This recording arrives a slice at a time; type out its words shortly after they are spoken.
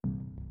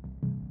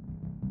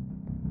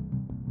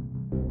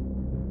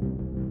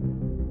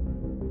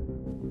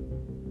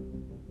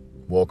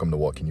Welcome to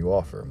What Can You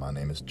Offer? My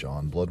name is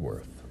John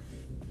Bloodworth.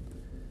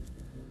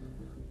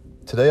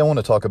 Today I want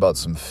to talk about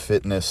some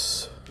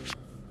fitness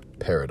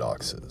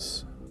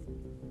paradoxes,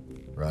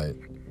 right?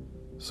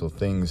 So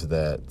things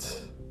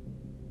that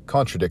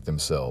contradict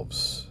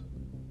themselves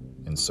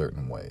in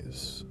certain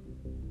ways.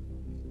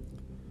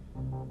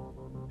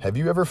 Have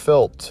you ever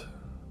felt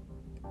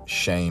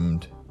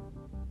shamed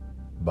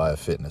by a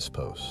fitness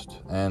post?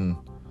 And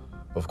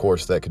of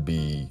course that could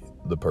be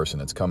the person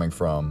it's coming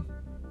from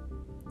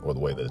or the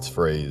way that it's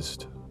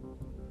phrased.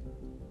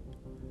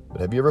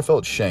 But have you ever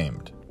felt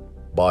shamed,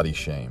 body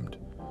shamed,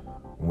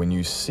 when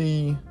you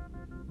see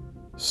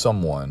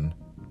someone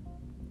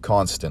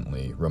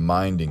constantly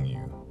reminding you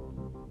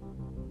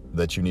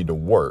that you need to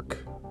work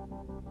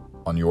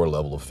on your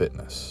level of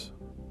fitness?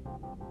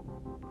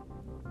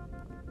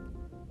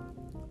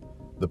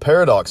 The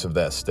paradox of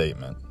that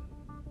statement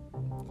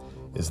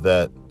is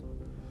that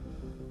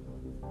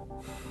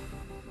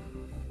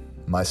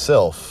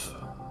myself,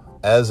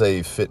 as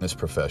a fitness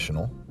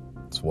professional,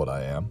 that's what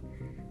I am,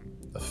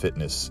 a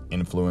fitness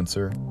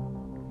influencer,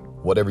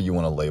 whatever you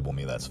want to label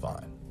me, that's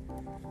fine.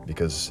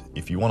 Because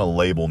if you want to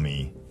label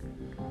me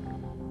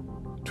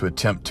to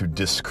attempt to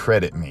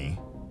discredit me,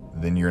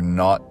 then you're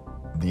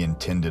not the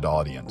intended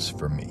audience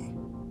for me,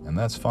 and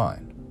that's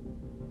fine.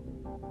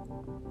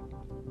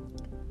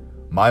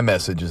 My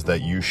message is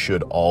that you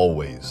should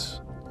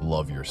always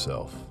love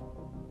yourself.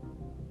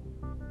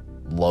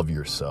 Love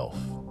yourself.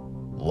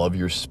 Love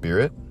your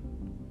spirit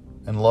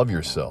and love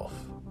yourself.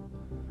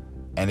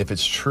 And if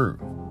it's true,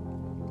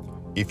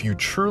 if you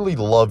truly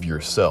love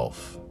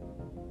yourself,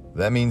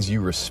 that means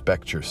you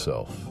respect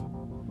yourself.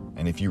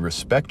 And if you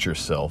respect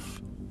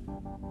yourself,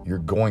 you're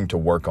going to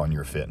work on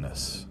your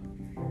fitness.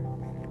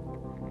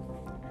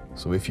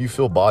 So if you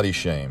feel body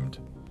shamed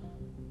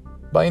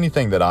by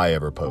anything that I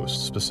ever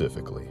post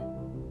specifically,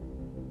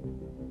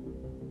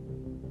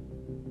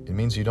 it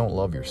means you don't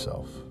love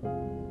yourself.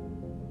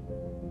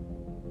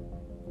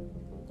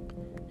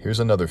 Here's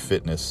another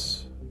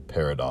fitness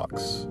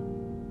paradox.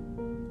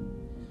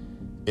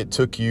 It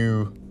took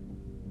you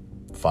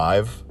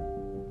 5,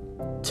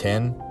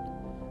 10,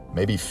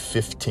 maybe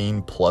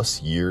 15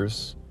 plus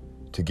years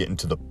to get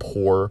into the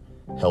poor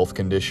health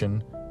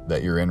condition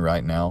that you're in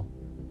right now,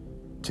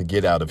 to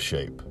get out of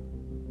shape.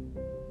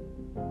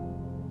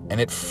 And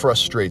it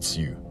frustrates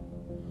you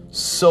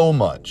so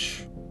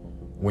much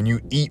when you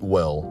eat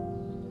well,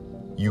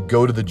 you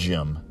go to the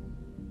gym,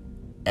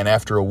 and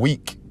after a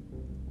week,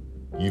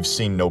 you've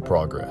seen no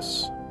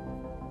progress.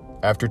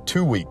 After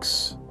 2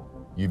 weeks,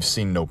 you've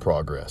seen no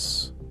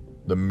progress.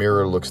 The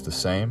mirror looks the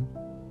same.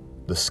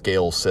 The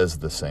scale says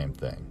the same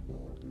thing.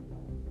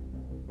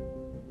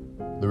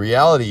 The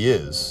reality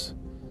is,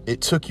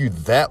 it took you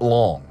that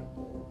long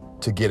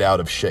to get out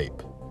of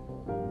shape.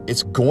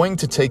 It's going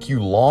to take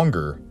you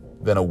longer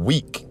than a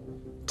week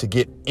to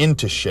get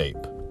into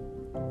shape.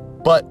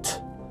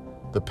 But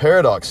the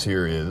paradox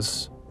here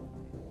is,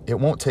 it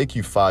won't take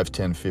you 5,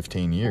 10,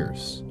 15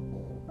 years.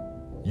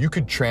 You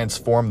could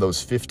transform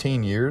those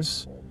 15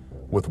 years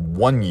with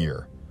 1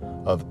 year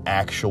of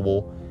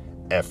actual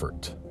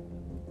effort.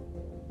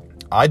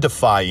 I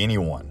defy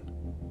anyone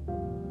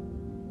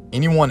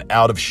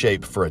out of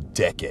shape for a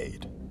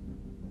decade.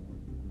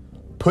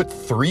 Put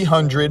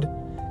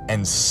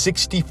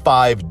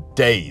 365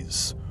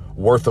 days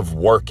worth of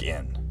work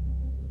in.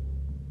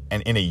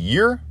 And in a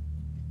year,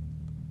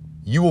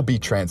 you will be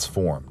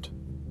transformed.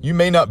 You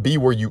may not be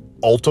where you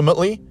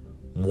ultimately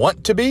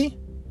want to be,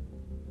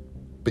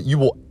 but you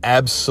will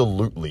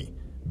absolutely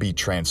be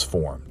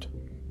transformed.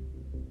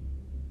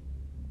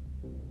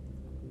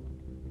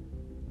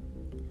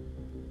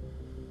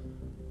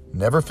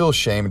 Never feel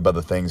shamed by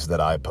the things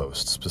that I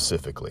post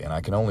specifically, and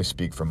I can only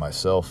speak for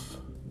myself.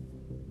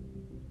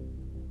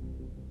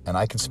 And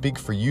I can speak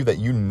for you that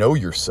you know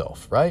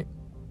yourself, right?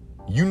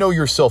 You know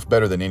yourself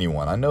better than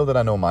anyone. I know that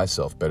I know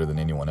myself better than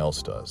anyone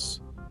else does.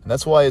 And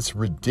that's why it's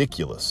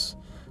ridiculous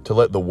to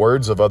let the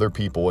words of other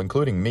people,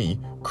 including me,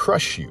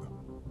 crush you.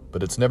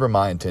 But it's never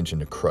my intention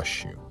to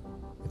crush you.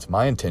 It's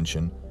my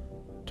intention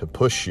to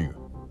push you,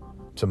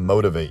 to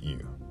motivate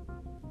you.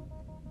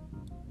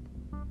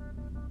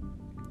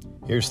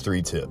 Here's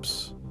 3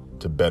 tips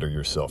to better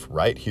yourself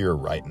right here,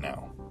 right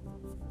now.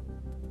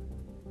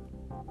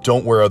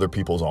 Don't wear other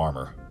people's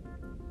armor.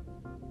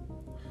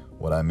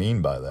 What I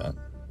mean by that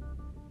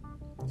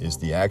is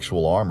the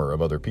actual armor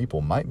of other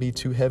people might be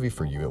too heavy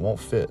for you. It won't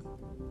fit.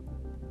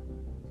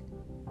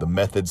 The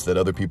methods that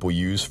other people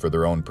use for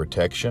their own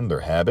protection,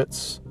 their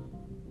habits,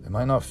 they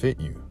might not fit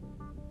you.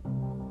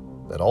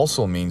 That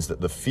also means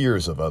that the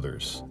fears of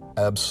others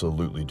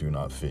absolutely do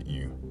not fit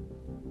you.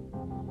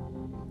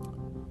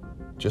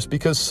 Just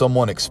because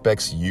someone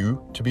expects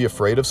you to be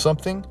afraid of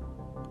something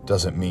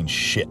doesn't mean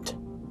shit.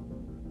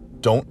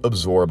 Don't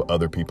absorb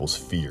other people's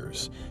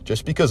fears.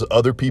 Just because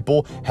other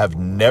people have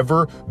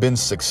never been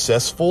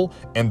successful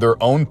in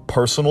their own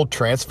personal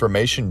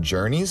transformation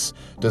journeys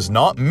does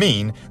not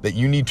mean that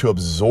you need to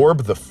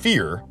absorb the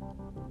fear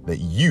that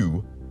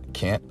you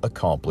can't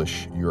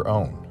accomplish your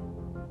own.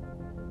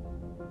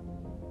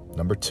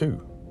 Number 2,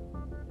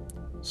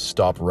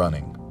 stop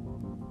running.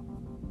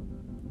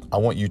 I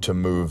want you to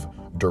move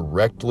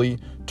directly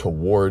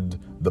toward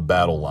the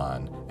battle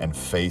line and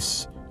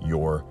face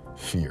your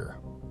fear.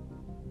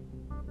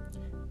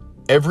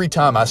 Every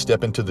time I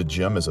step into the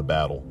gym is a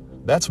battle.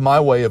 That's my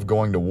way of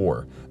going to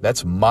war.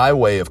 That's my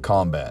way of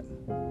combat.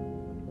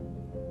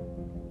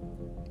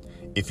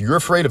 If you're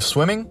afraid of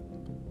swimming,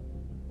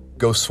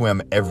 go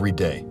swim every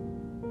day.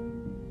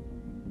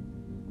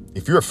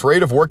 If you're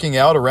afraid of working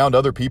out around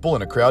other people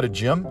in a crowded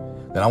gym,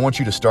 then I want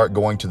you to start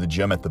going to the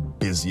gym at the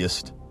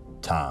busiest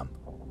time.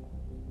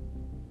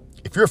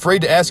 If you're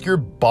afraid to ask your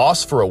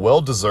boss for a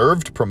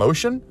well-deserved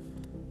promotion,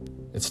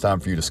 it's time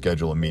for you to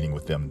schedule a meeting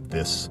with them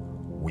this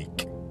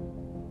week.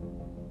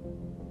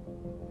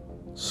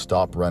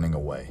 Stop running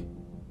away.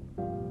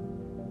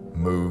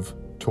 Move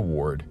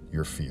toward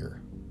your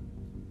fear.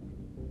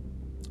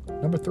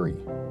 Number 3,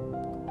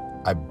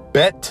 I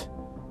bet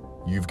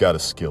you've got a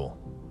skill.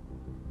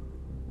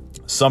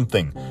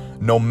 Something,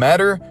 no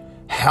matter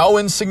how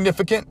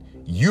insignificant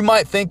you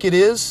might think it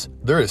is,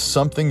 there is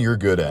something you're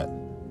good at.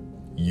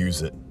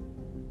 Use it.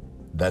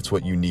 That's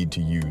what you need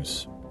to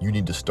use. You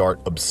need to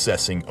start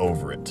obsessing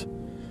over it.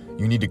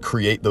 You need to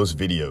create those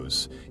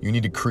videos. You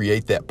need to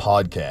create that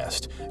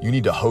podcast. You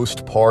need to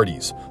host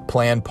parties,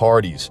 plan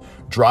parties,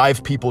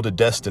 drive people to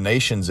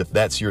destinations if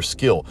that's your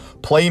skill.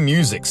 Play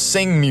music,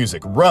 sing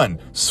music, run,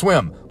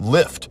 swim,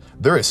 lift.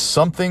 There is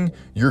something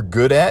you're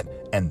good at,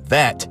 and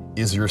that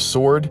is your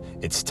sword.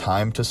 It's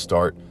time to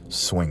start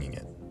swinging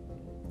it.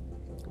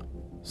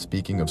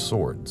 Speaking of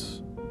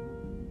swords,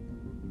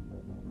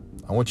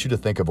 I want you to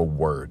think of a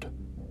word.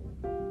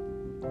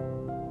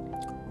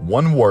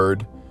 One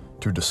word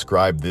to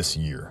describe this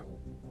year.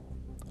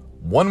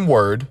 One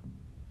word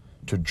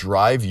to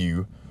drive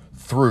you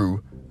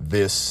through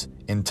this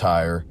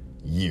entire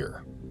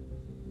year.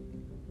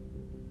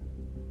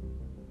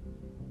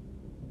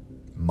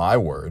 My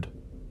word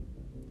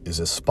is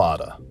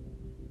espada.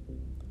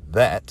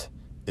 That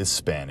is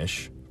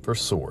Spanish for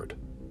sword.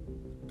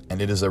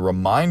 And it is a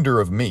reminder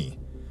of me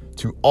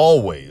to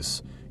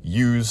always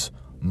use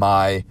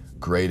my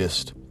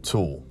greatest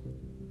tool,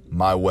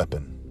 my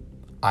weapon.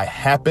 I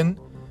happen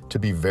to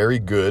be very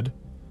good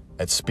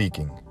at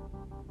speaking.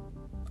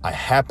 I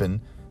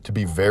happen to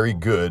be very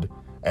good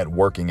at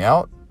working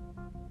out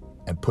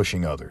and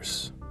pushing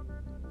others.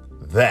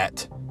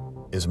 That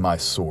is my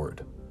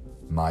sword,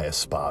 my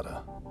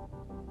espada.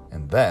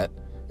 And that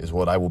is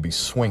what I will be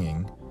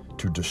swinging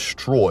to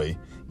destroy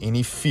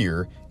any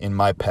fear in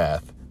my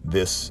path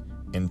this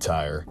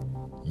entire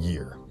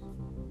year.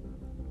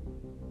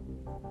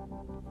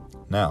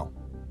 Now,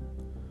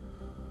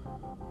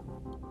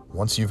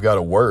 once you've got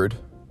a word,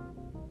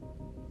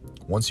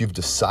 once you've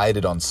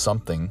decided on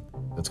something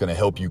that's going to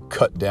help you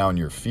cut down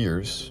your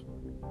fears,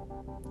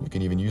 you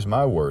can even use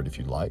my word if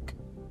you'd like.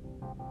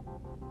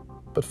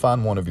 But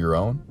find one of your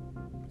own.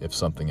 If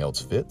something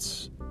else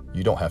fits,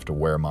 you don't have to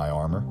wear my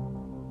armor.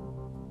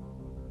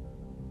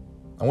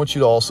 I want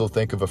you to also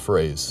think of a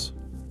phrase.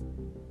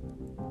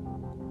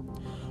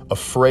 A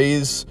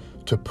phrase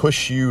to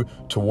push you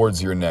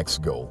towards your next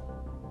goal.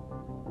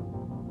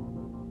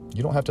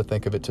 You don't have to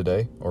think of it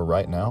today or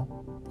right now.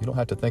 You don't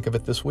have to think of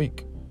it this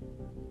week.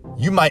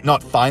 You might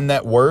not find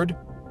that word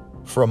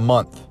for a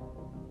month.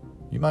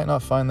 You might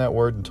not find that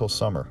word until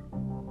summer.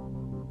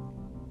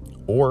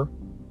 Or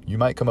you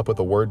might come up with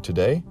a word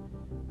today,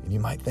 and you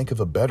might think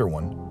of a better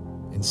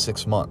one in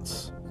 6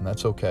 months, and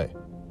that's okay.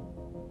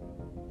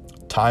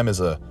 Time is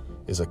a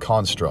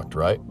construct,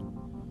 right?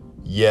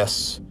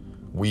 Yes,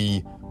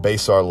 we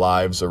base our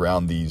lives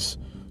around these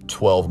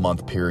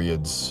 12-month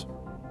periods,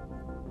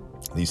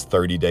 these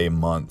 30-day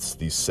months,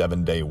 these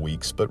 7-day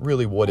weeks, but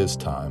really, what is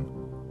time?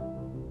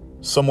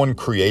 Someone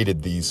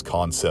created these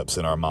concepts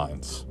in our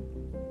minds.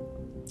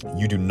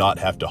 You do not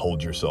have to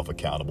hold yourself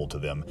accountable to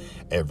them.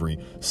 Every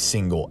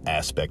single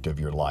aspect of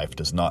your life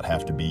does not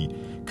have to be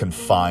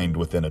confined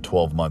within a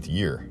 12-month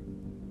year.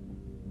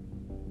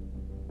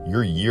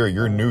 Your year,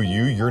 your new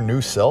you, your new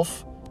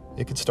self,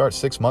 it could start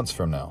 6 months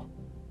from now,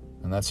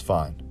 and that's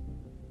fine.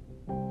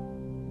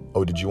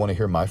 Oh, did you want to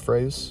hear my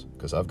phrase?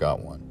 Because I've got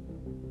one.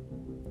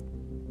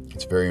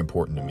 It's very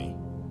important to me.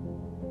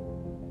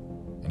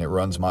 And it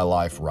runs my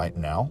life right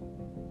now.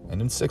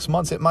 And in 6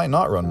 months, it might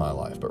not run my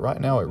life, but right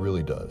now it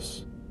really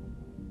does.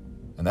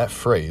 And that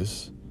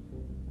phrase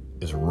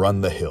is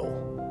run the hill.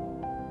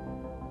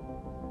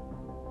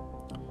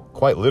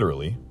 Quite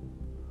literally,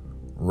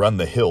 run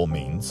the hill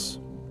means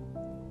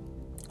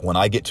when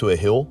I get to a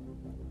hill,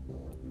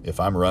 if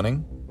I'm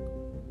running,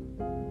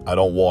 I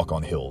don't walk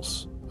on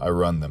hills. I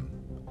run them.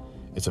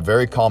 It's a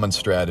very common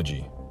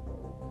strategy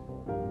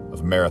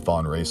of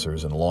marathon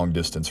racers and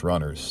long-distance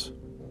runners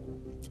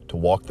to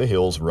walk the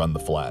hills, run the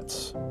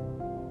flats.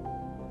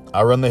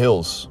 I run the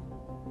hills.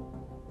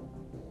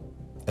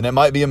 And it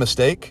might be a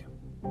mistake.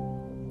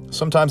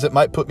 Sometimes it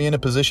might put me in a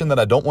position that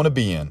I don't want to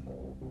be in.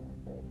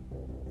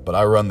 But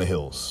I run the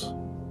hills.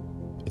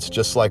 It's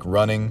just like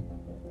running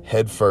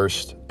head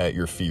first at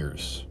your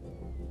fears.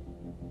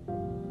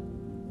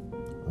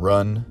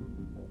 Run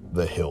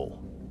the hill.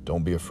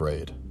 Don't be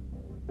afraid.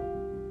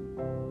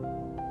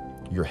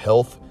 Your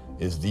health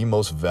is the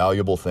most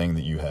valuable thing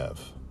that you have.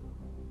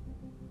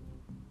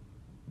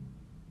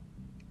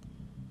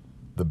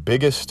 The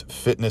biggest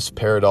fitness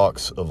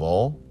paradox of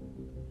all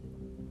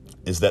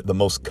is that the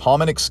most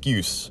common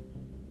excuse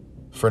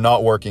for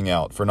not working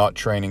out, for not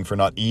training, for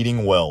not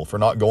eating well, for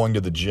not going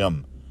to the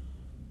gym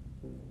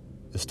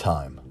is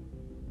time.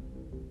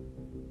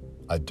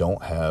 I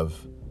don't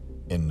have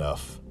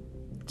enough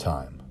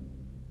time.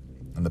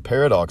 And the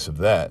paradox of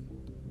that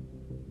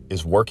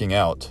is working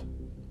out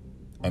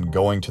and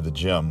going to the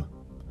gym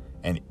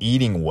and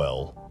eating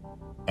well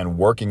and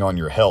working on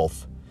your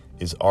health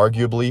is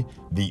arguably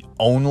the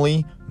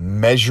only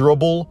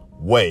measurable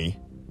way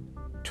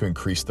to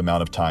increase the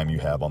amount of time you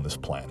have on this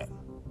planet.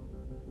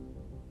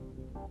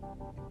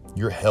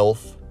 Your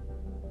health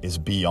is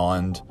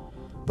beyond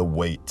the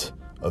weight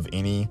of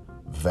any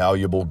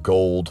valuable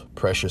gold,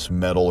 precious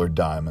metal, or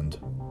diamond.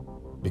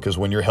 Because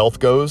when your health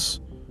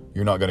goes,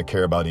 you're not going to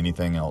care about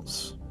anything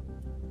else.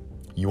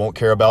 You won't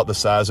care about the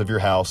size of your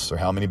house or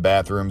how many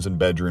bathrooms and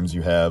bedrooms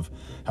you have,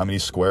 how many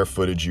square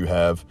footage you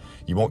have.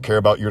 You won't care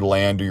about your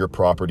land or your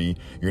property.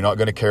 You're not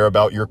going to care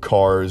about your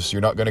cars.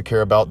 You're not going to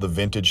care about the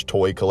vintage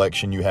toy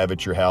collection you have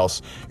at your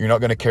house. You're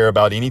not going to care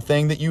about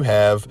anything that you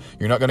have.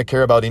 You're not going to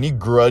care about any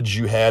grudge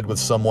you had with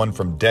someone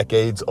from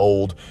decades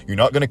old. You're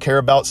not going to care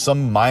about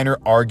some minor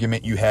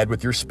argument you had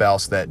with your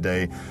spouse that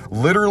day.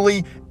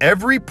 Literally,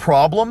 every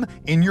problem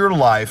in your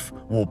life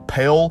will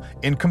pale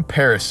in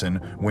comparison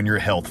when your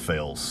health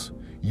fails.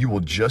 You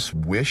will just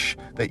wish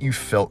that you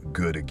felt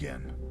good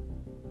again,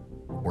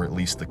 or at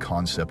least the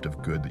concept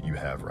of good that you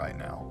have right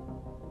now.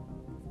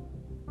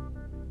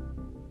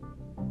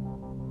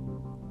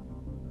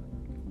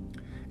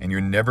 And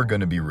you're never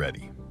going to be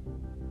ready.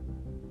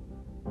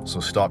 So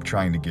stop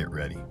trying to get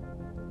ready.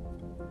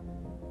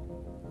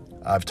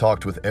 I've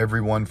talked with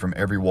everyone from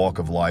every walk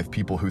of life,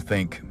 people who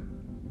think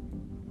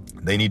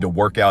they need to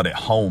work out at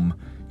home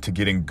to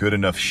get in good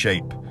enough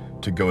shape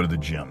to go to the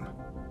gym.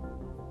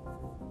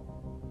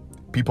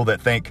 People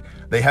that think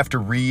they have to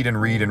read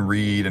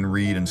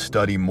and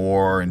study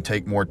more and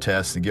take more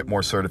tests and get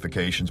more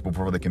certifications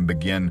before they can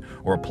begin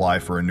or apply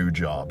for a new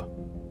job.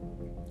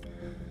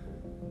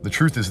 The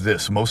truth is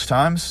this: most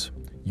times,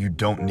 you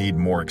don't need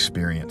more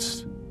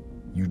experience.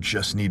 You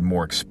just need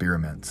more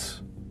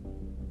experiments.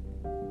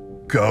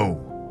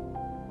 Go.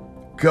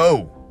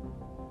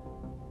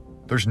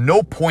 There's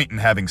no point in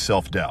having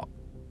self-doubt.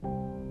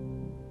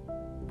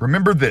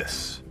 Remember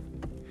this: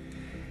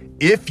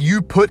 if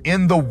you put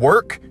in the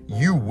work,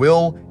 you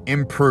will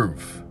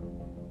improve.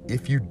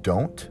 If you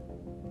don't,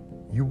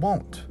 you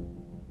won't.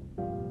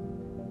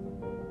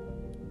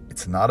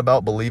 It's not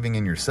about believing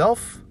in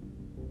yourself.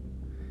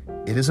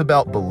 It is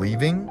about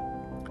believing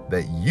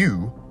that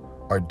you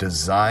are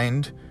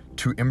designed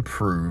to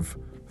improve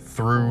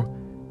through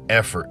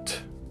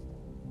effort.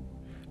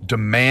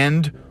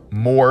 Demand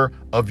more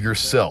of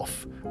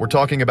yourself. We're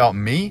talking about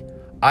me.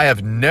 I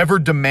have never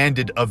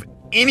demanded of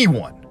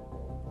anyone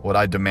what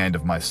I demand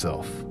of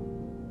myself.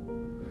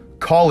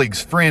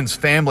 Colleagues, friends,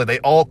 family, they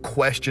all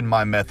question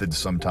my methods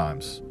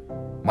sometimes.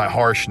 My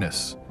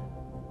harshness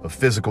of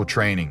physical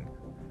training,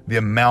 the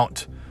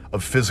amount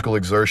of physical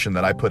exertion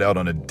that I put out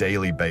on a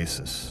daily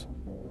basis.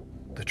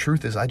 The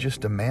truth is, I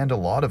just demand a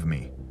lot of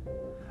me.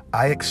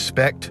 I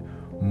expect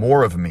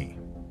more of me.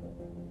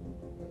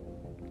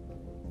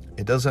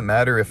 It doesn't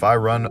matter if I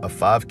run a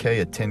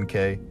 5K, a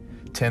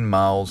 10K, 10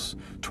 miles,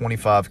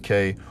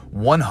 25K,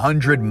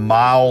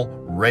 100-mile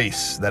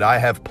race that I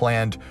have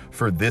planned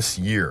for this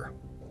year.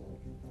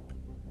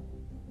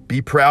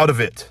 Be proud of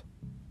it.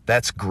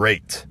 That's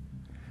great.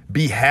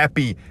 Be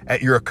happy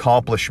at your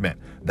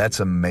accomplishment. That's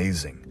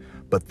amazing.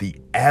 But the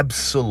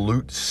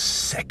absolute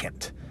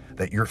second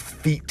that your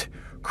feet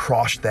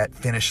cross that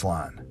finish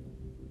line,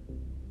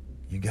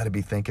 you got to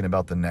be thinking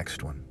about the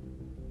next one.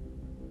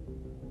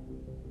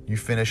 You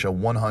finish a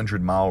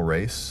 100-mile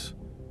race,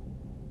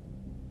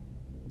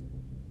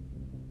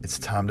 it's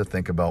time to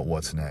think about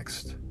what's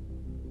next.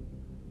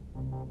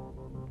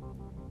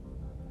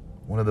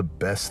 One of the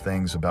best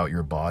things about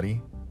your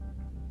body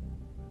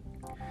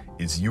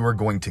is you are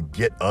going to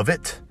get of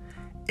it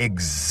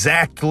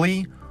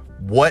exactly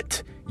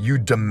what you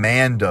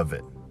demand of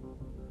it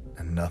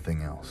and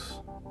nothing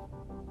else.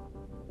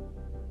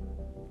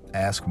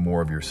 Ask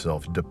more of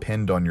yourself.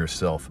 Depend on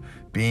yourself.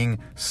 Being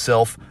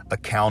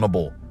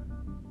self-accountable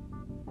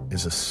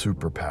is a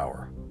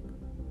superpower.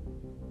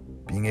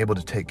 Being able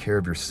to take care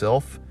of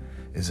yourself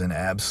is an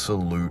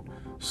absolute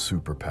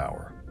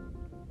superpower.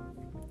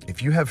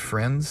 If you have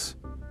friends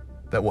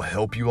that will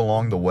help you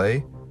along the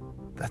way,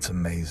 that's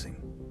amazing.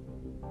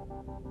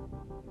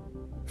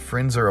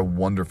 Friends are a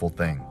wonderful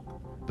thing.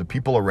 The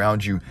people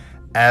around you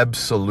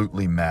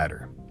absolutely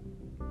matter.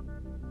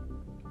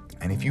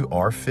 And if you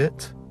are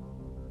fit,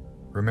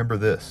 remember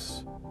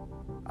this: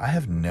 I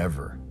have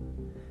never,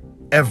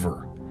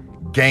 ever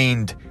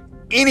gained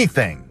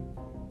anything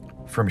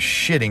from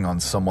shitting on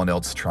someone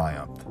else's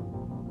triumph.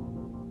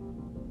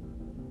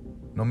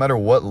 No matter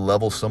what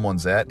level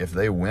someone's at, if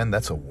they win,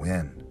 that's a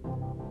win.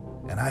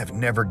 And I have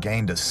never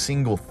gained a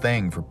single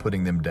thing for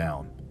putting them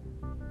down.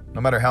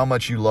 No matter how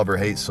much you love or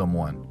hate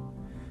someone,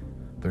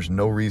 there's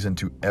no reason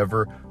to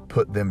ever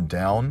put them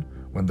down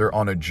when they're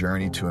on a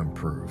journey to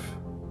improve.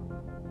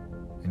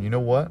 And you know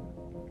what?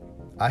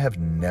 I have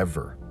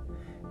never,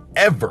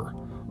 ever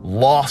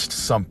lost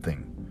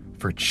something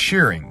for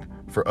cheering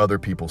for other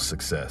people's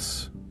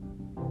success.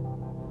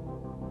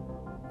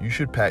 You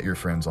should pat your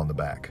friends on the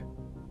back.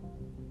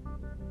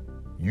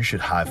 You should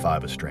high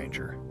five a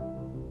stranger.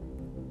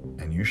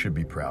 And you should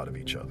be proud of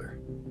each other.